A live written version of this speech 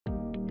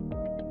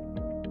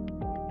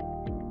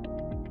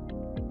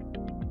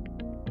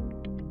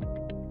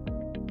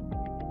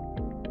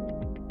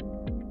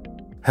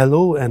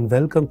Hello and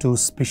welcome to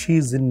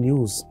Species in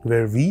News,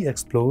 where we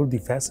explore the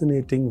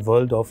fascinating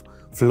world of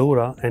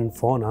flora and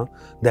fauna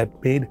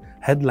that made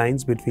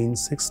headlines between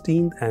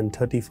 16th and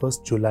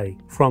 31st July.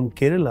 From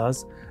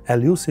Kerala's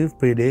elusive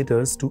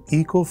predators to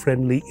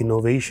eco-friendly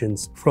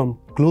innovations, from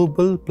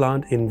global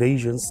plant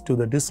invasions to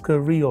the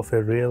discovery of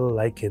a rare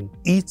lichen,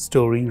 each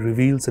story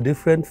reveals a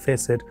different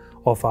facet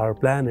of our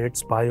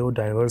planet's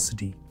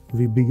biodiversity.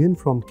 We begin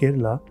from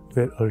Kerala,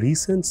 where a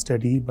recent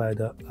study by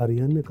the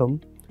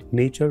Ariyanakam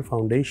Nature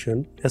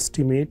Foundation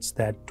estimates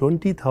that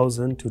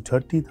 20,000 to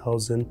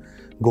 30,000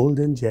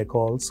 golden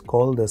jackals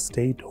call the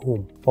state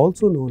home.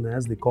 Also known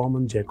as the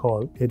common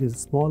jackal, it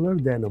is smaller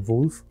than a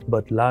wolf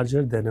but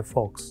larger than a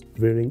fox,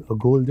 wearing a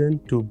golden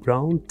to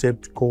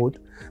brown-tipped coat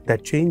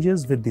that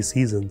changes with the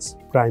seasons.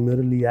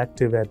 Primarily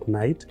active at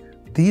night,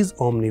 these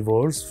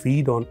omnivores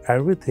feed on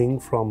everything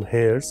from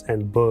hares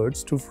and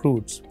birds to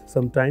fruits,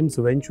 sometimes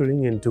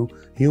venturing into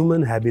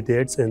human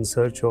habitats in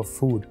search of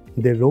food.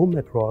 They roam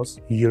across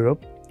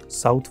Europe,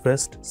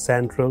 Southwest,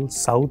 Central,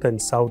 South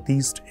and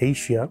Southeast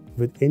Asia,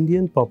 with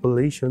Indian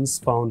populations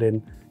found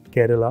in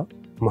Kerala,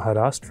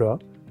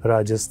 Maharashtra,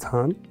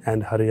 Rajasthan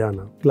and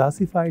Haryana.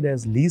 Classified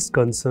as least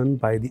concern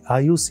by the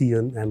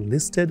IUCN and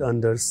listed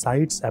under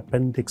CITES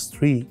Appendix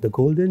 3, the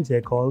golden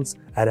jackal's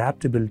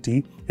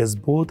adaptability is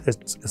both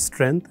its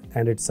strength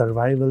and its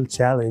survival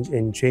challenge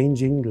in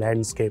changing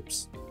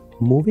landscapes.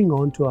 Moving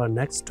on to our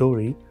next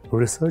story,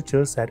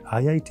 researchers at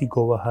IIT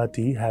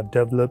Guwahati have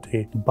developed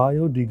a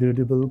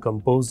biodegradable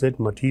composite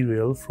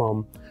material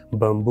from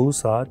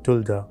Bambusa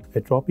tulda,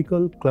 a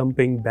tropical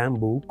clumping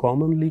bamboo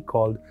commonly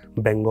called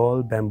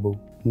Bengal bamboo.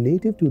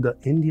 Native to the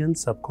Indian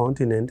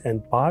subcontinent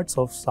and parts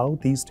of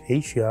Southeast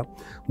Asia,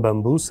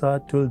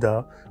 Bambusa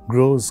tulda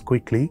grows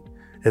quickly,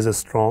 is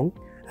strong,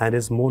 and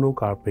is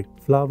monocarpic,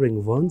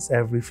 flowering once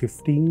every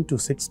 15 to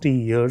 60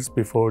 years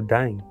before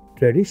dying.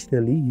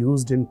 Traditionally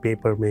used in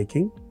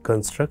papermaking,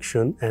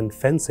 construction, and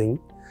fencing,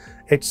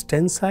 its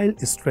tensile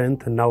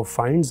strength now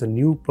finds a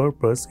new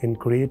purpose in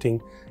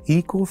creating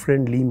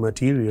eco-friendly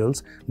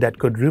materials that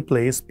could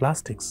replace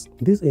plastics.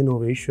 This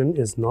innovation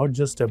is not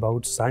just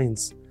about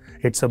science,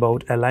 it's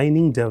about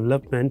aligning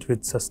development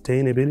with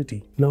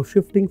sustainability. Now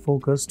shifting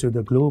focus to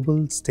the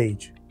global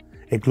stage.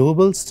 A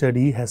global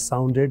study has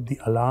sounded the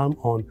alarm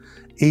on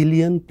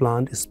alien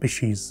plant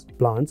species,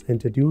 plants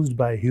introduced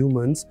by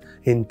humans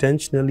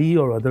intentionally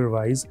or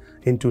otherwise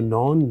into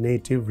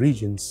non-native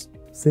regions.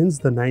 Since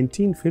the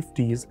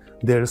 1950s,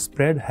 their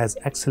spread has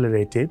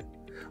accelerated,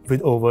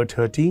 with over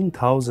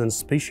 13,000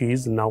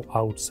 species now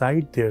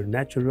outside their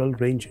natural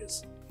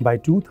ranges. By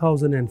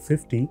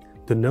 2050,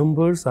 the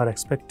numbers are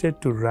expected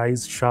to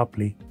rise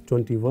sharply: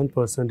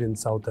 21% in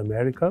South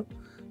America,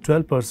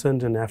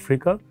 12% in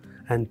Africa,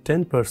 and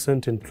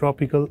 10% in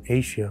tropical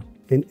Asia.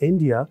 In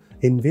India,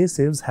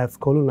 invasives have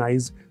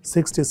colonized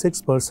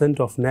 66%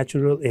 of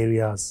natural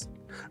areas,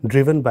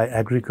 driven by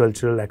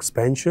agricultural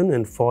expansion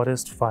and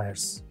forest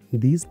fires.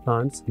 These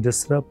plants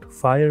disrupt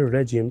fire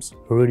regimes,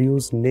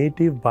 reduce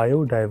native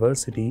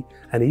biodiversity,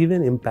 and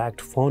even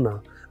impact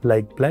fauna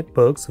like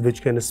blackbugs,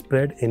 which can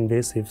spread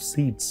invasive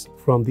seeds.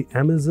 From the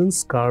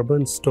Amazon's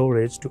carbon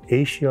storage to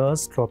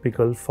Asia's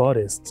tropical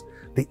forests,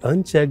 the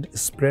unchecked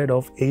spread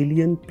of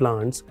alien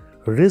plants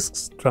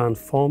risks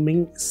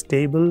transforming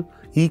stable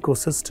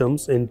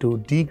ecosystems into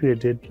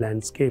degraded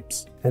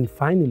landscapes. And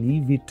finally,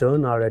 we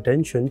turn our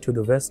attention to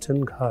the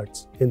Western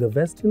Ghats. In the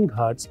Western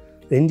Ghats,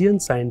 Indian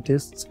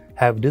scientists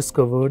have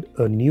discovered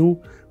a new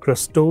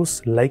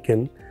crustose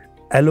lichen,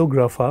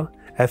 Allographa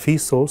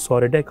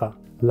effusosoredica.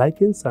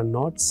 Lichens are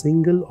not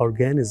single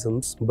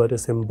organisms but a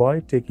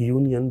symbiotic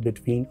union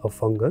between a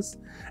fungus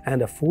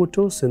and a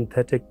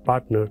photosynthetic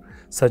partner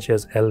such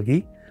as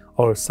algae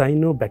or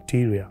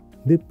cyanobacteria.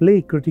 They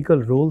play critical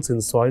roles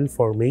in soil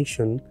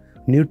formation,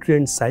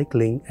 nutrient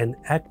cycling, and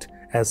act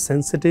as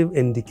sensitive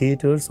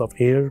indicators of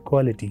air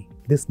quality.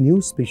 This new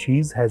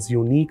species has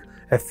unique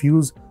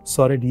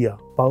effusosoredica,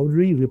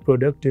 powdery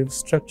reproductive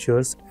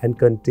structures, and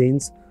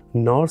contains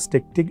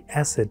norcitic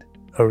acid,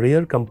 a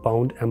rare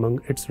compound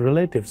among its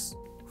relatives.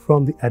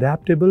 From the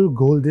adaptable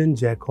golden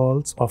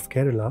jackals of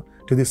Kerala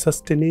to the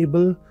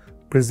sustainable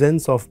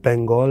presence of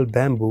Bengal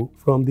bamboo,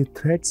 from the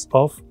threats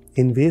of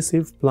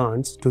invasive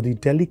plants to the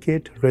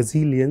delicate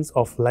resilience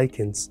of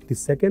lichens, the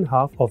second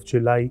half of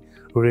July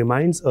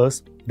reminds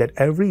us that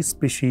every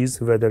species,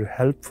 whether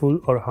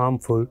helpful or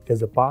harmful,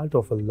 is a part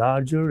of a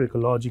larger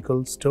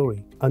ecological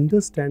story.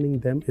 Understanding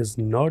them is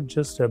not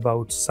just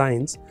about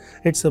science,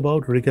 it's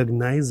about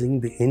recognizing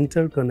the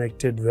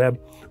interconnected web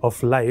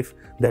of life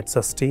that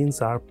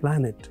sustains our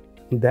planet.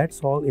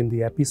 That's all in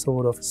the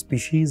episode of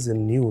Species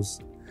in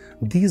News.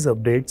 These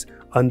updates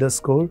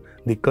underscore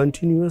the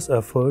continuous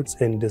efforts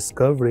in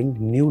discovering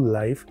new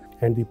life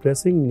and the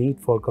pressing need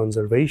for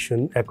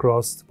conservation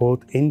across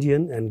both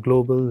Indian and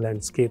global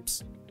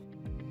landscapes.